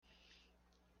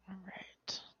All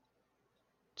right.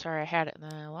 Sorry, I had it and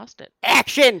then I lost it.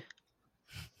 Action!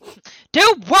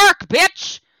 Do work,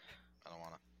 bitch! I don't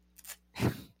want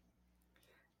to.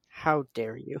 How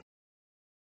dare you?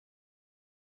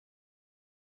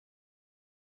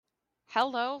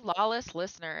 Hello, lawless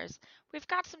listeners. We've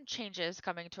got some changes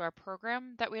coming to our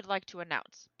program that we'd like to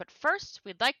announce. But first,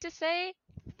 we'd like to say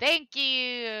thank you.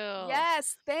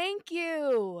 Yes, thank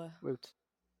you. Woot.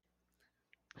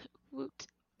 Woot.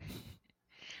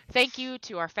 Thank you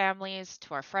to our families,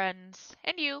 to our friends,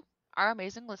 and you, our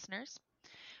amazing listeners.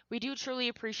 We do truly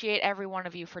appreciate every one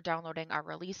of you for downloading our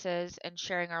releases and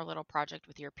sharing our little project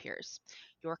with your peers.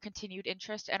 Your continued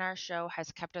interest in our show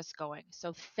has kept us going.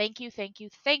 So thank you, thank you,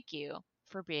 thank you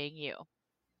for being you.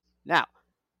 Now,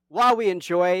 while we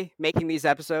enjoy making these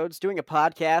episodes, doing a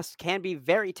podcast can be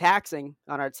very taxing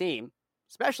on our team,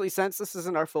 especially since this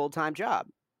isn't our full time job.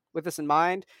 With this in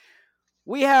mind,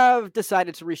 we have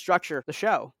decided to restructure the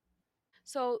show.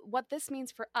 So, what this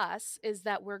means for us is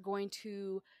that we're going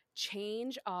to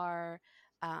change our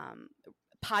um,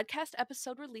 podcast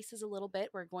episode releases a little bit.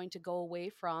 We're going to go away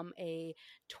from a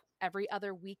every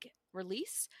other week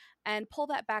release and pull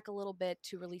that back a little bit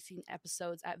to releasing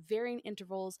episodes at varying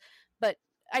intervals, but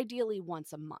ideally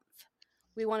once a month.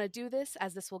 We want to do this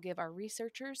as this will give our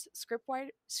researchers, script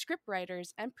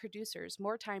writers, and producers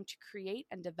more time to create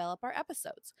and develop our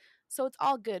episodes. So it's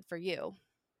all good for you.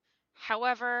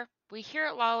 However, we here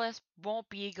at Lawless won't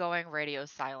be going radio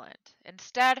silent.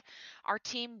 Instead, our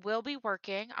team will be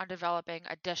working on developing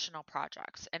additional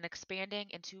projects and expanding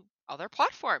into other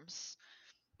platforms.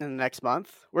 In the next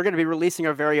month, we're going to be releasing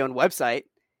our very own website.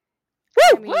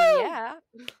 I mean, yeah.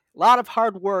 A lot of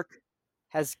hard work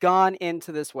has gone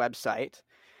into this website,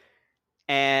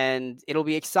 and it'll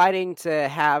be exciting to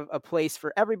have a place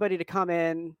for everybody to come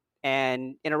in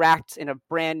and interact in a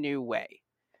brand new way.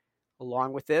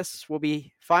 Along with this, we'll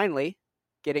be finally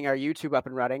getting our YouTube up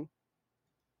and running.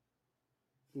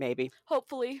 Maybe.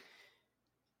 Hopefully.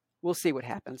 We'll see what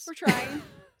happens. We're trying.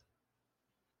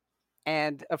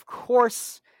 And of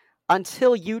course,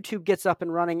 until YouTube gets up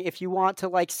and running, if you want to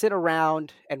like sit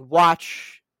around and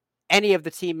watch any of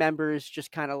the team members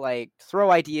just kind of like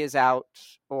throw ideas out,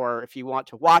 or if you want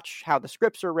to watch how the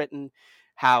scripts are written,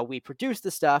 how we produce the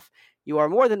stuff, you are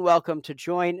more than welcome to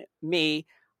join me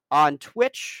on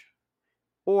Twitch,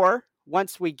 or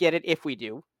once we get it, if we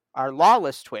do, our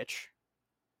Lawless Twitch,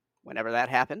 whenever that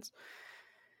happens.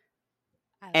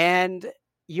 And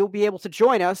you'll be able to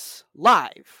join us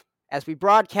live as we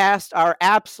broadcast our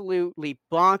absolutely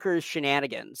bonkers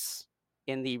shenanigans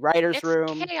in the writer's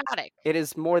room. It's chaotic. It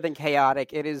is more than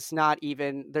chaotic. It is not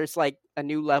even, there's like a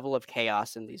new level of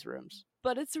chaos in these rooms.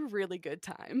 But it's a really good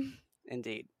time.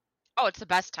 Indeed. Oh, it's the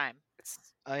best time.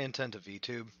 I intend to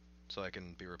VTube so I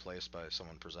can be replaced by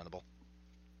someone presentable.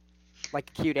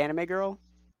 Like a cute anime girl.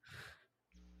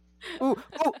 Ooh,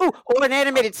 or an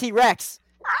animated T-Rex.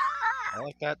 I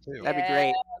like that too. That'd be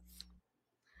great.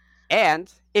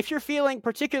 And if you're feeling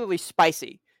particularly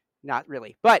spicy, not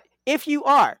really, but if you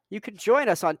are, you can join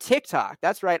us on TikTok.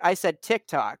 That's right, I said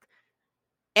TikTok.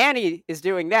 Annie is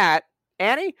doing that.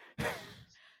 Annie?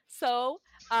 So,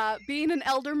 being an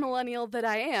elder millennial that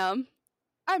I am,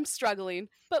 I'm struggling,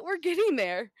 but we're getting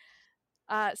there.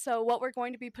 So what we're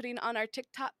going to be putting on our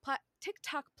TikTok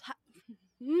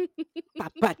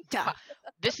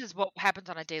This is what happens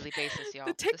on a daily basis, y'all.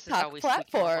 The This is how TikTok we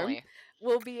platform speak normally.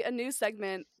 will be a new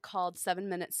segment called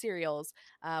 7-Minute Serials,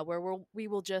 where we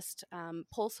will just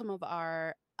pull some of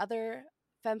our other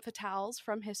femme fatales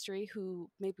from history who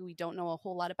maybe we don't know a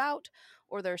whole lot about,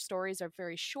 or their stories are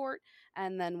very short,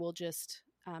 and then we'll just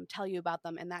tell you about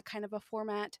them in that kind of a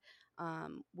format.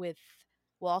 We'll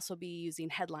also be using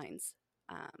headlines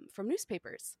from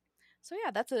newspapers. So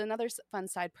yeah, that's another fun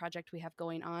side project we have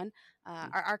going on.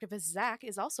 Our archivist Zach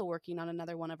is also working on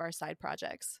another one of our side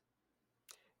projects.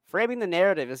 Framing the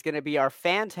Narrative is going to be our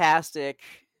fantastic,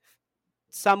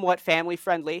 somewhat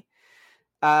family-friendly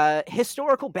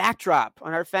historical backdrop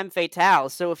on our femme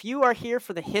fatales. So if you are here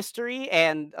for the history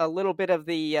and a little bit of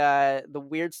the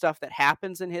weird stuff that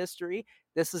happens in history,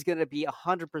 this is going to be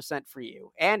 100% for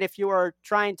you. And if you are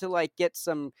trying to like get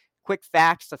some quick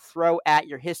facts to throw at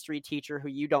your history teacher who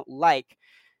you don't like,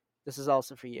 this is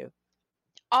also for you.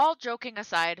 All joking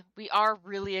aside, we are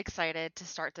really excited to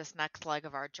start this next leg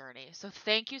of our journey. So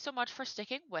thank you so much for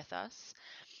sticking with us.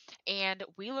 And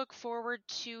we look forward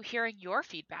to hearing your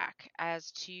feedback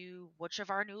as to which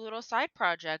of our new little side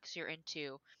projects you're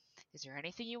into. Is there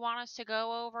anything you want us to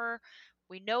go over?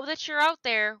 We know that you're out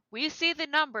there. We see the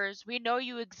numbers. We know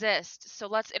you exist. So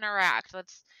let's interact.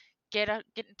 Let's get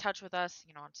in touch with us,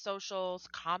 on socials,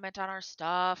 comment on our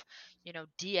stuff,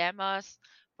 DM us.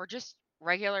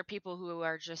 regular people who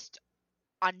are just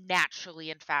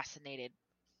unnaturally fascinated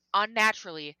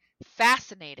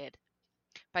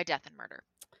by death and murder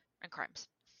and crimes.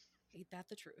 Ain't that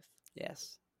the truth?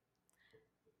 Yes.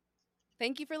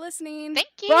 Thank you for listening. Thank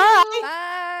you. Bye.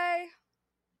 Bye.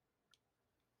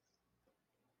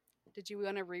 Did you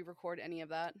want to re-record any of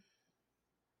that?